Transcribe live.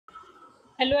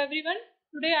Hello everyone,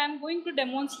 today I am going to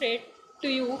demonstrate to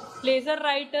you laser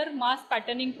writer mask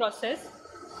patterning process.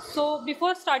 So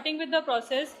before starting with the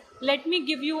process, let me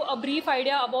give you a brief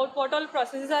idea about what all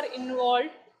processes are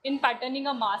involved in patterning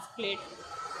a mask plate.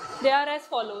 They are as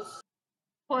follows.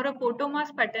 For a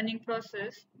photomask patterning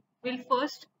process, we'll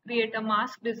first create a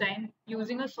mask design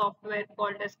using a software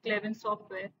called as Clevin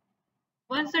software.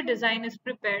 Once the design is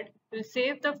prepared, we'll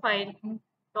save the file in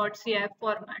 .cif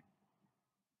format.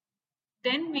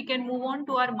 Then we can move on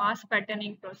to our mask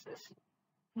patterning process.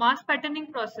 Mask patterning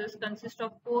process consists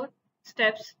of 4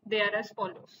 steps. They are as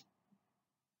follows.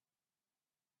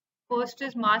 First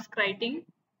is mask writing.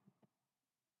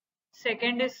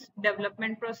 Second is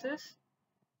development process.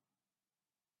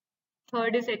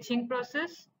 Third is etching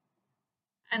process.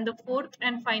 And the fourth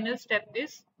and final step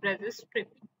is resist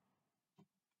stripping.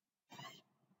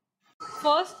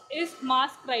 First is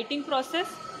mask writing process.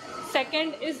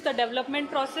 Second is the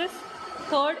development process.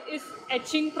 Third is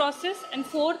etching process. And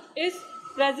fourth is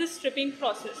resist stripping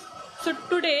process. So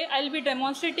today I'll be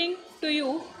demonstrating to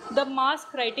you the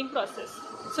mask writing process.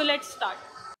 So let's start.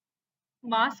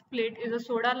 Mask plate is a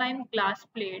soda lime glass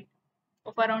plate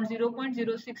of around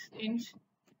 0.06 inch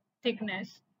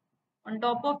thickness. On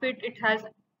top of it, it has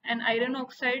an iron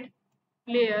oxide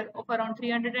layer of around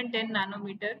 310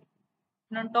 nanometer.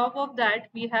 And on top of that,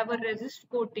 we have a resist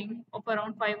coating of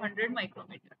around 500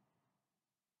 micrometer.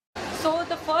 So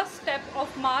the first step of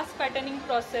mask patterning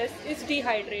process is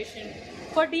dehydration.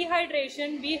 For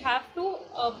dehydration, we have to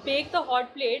bake the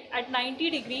hot plate at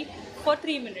 90 degree for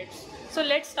 3 minutes. So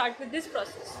let's start with this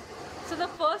process. So the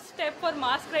first step for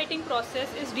mask writing process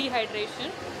is dehydration.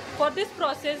 For this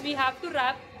process, we have to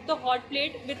wrap the hot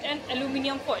plate with an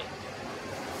aluminum foil.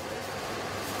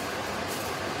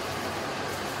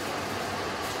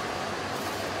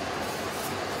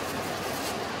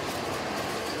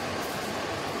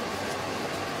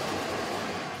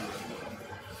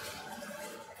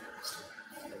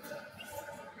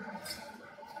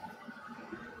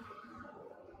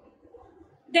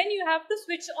 Then you have to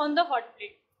switch on the hot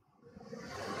plate.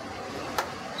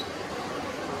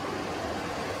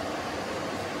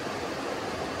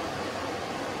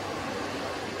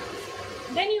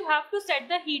 Then you have to set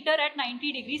the heater at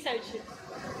 90 degrees Celsius.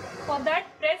 For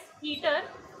that, press heater,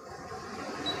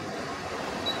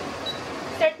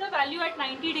 set the value at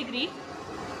 90 degrees,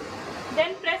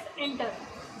 then press enter.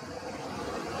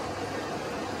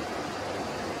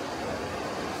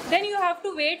 Then you have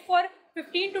to wait for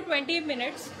 15 to 20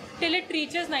 minutes till it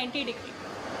reaches 90 degrees.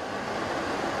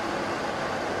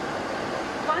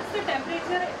 Once the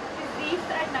temperature is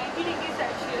reached at 90 degrees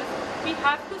Celsius, we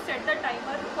have to set the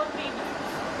timer for 3 minutes.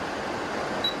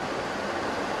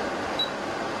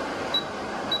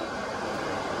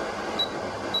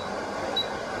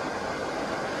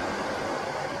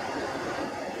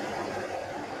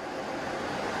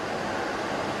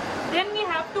 Then we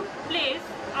have to place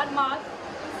our mask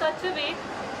in such a way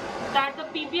that the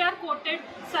PPR coated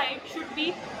side should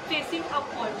be facing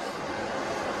upwards.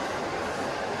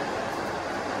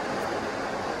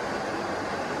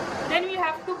 Then we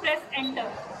have to press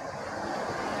enter.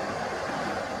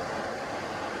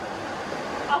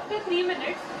 After 3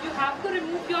 minutes, you have to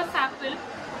remove your sample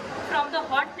from the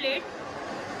hot plate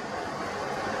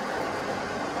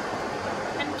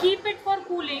and keep it for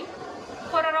cooling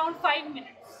for around 5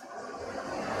 minutes.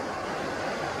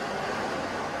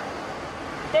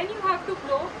 Then you have to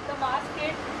blow the mask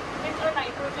plate with a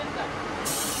nitrogen gun.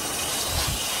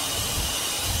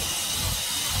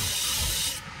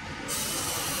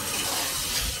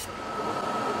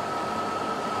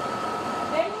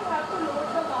 Then you have to load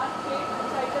the mask plate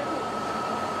inside the tube.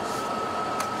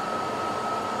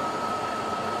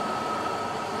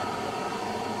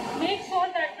 Make sure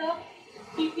that the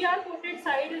PPR coated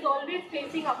side is always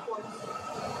facing upwards.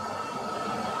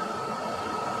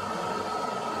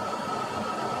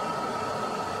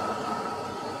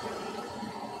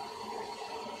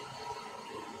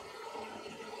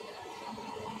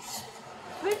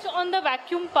 Switch on the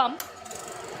vacuum pump.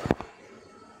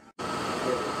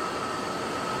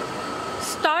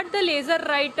 Start the laser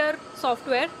writer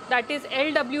software, that is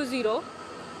LW0.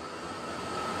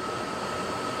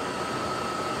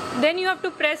 Then you have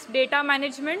to press data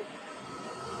management.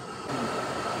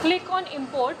 Click on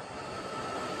import.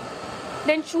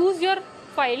 Then choose your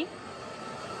file.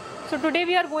 So today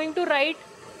we are going to write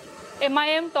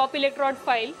MIM top electrode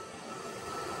file.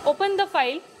 Open the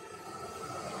file.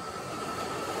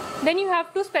 Then you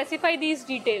have to specify these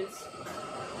details.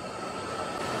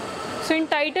 So in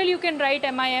title you can write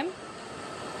MIM,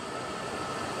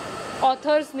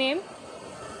 author's name,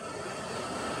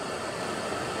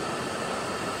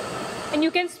 and and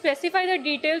you can specify the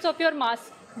details of your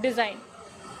mask design.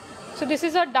 So this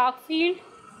is a dark field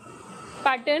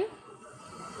pattern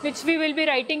which we will be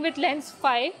writing with lens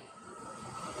 5,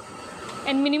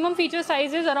 and minimum feature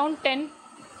size is around 10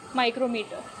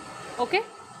 micrometer. Okay,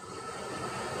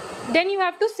 then you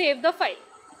have to save the file.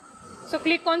 So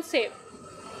click on save.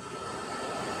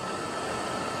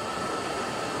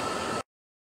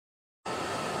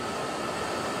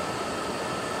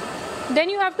 Then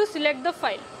you have to select the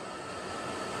file.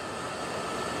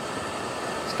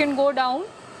 You can go down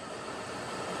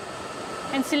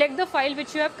and select the file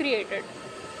which you have created.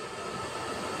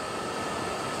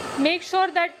 Make sure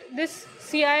that this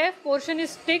CIF portion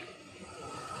is ticked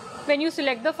when you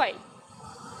select the file.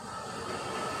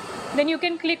 Then you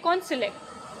can click on select.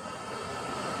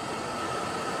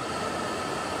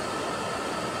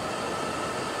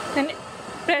 Then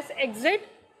press exit.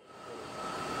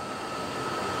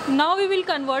 Now we will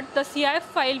convert the CIF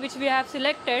file which we have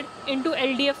selected into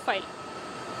LDF file.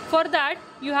 For that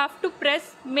you have to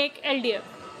press make LDF.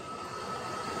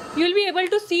 You will be able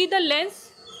to see the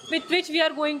lens with which we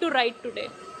are going to write today.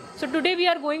 So today we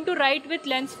are going to write with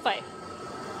lens 5.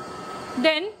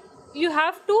 Then you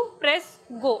have to press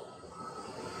go.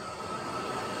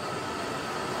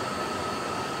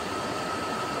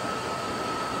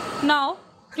 Now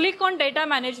click on data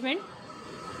management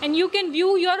and you can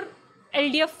view your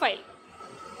LDF file.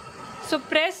 So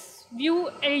press view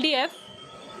LDF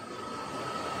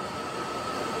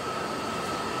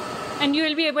and you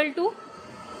will be able to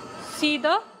see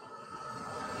the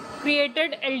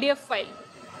created LDF file.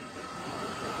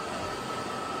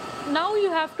 Now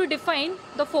you have to define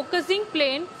the focusing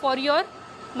plane for your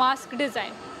mask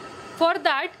design. For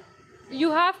that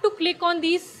you have to click on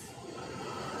these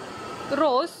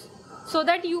rows so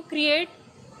that you create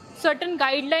certain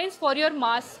guidelines for your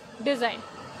mask design.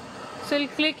 So you'll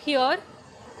click here,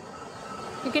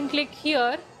 you can click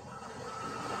here,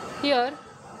 here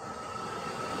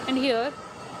and here,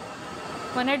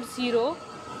 one at 0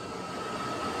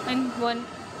 and one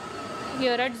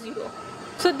here at 0.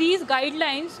 So these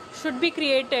guidelines should be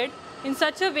created in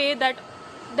such a way that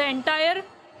the entire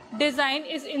design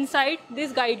is inside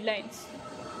these guidelines.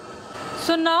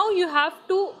 So now you have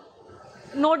to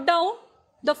note down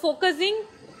the focusing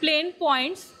plane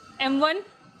points M1,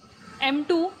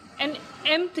 M2 and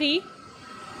M3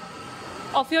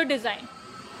 of your design.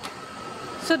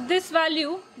 So this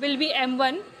value will be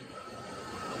M1,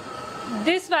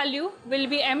 this value will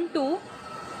be M2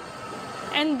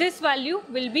 and this value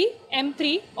will be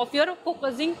M3 of your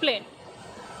focusing plane.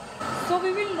 So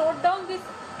we will note down this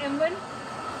M1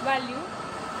 value,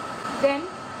 then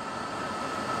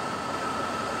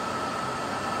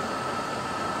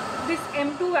this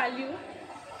M2 value,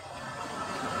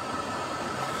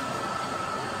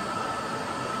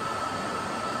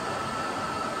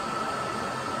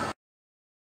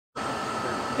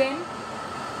 then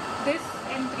this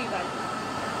M3 value.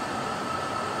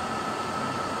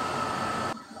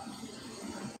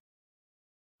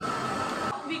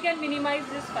 We can minimize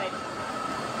this file.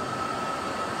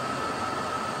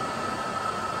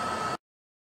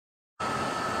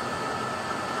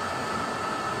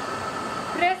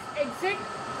 Press exit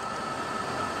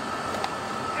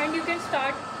and you can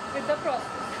start with the process.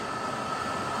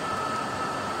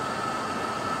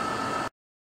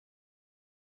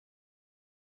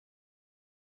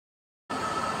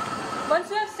 Once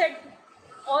you have set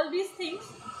all these things,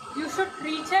 you should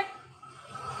recheck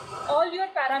all your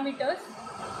parameters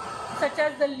such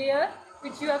as the layer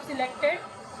which you have selected,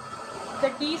 the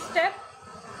D step,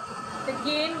 the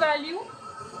gain value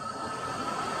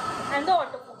and the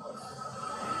autofocus.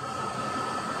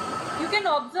 You can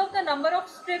observe the number of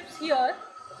strips here.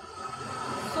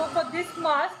 So for this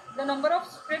mask, the number of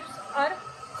strips are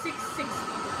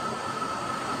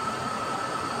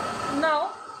 660.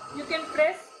 Now you can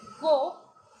press go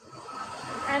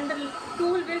and the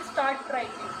tool will start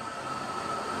writing.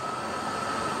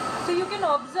 So you can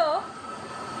observe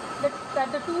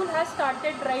that the tool has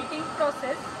started writing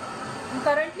process, and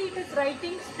currently it is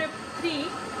writing strip 3,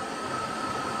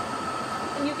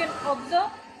 and you can observe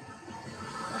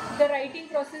the writing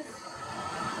process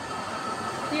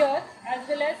here as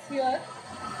well as here.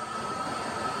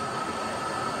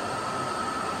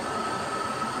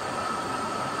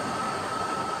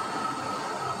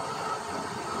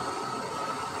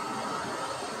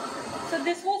 So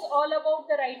this was all about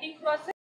the writing process.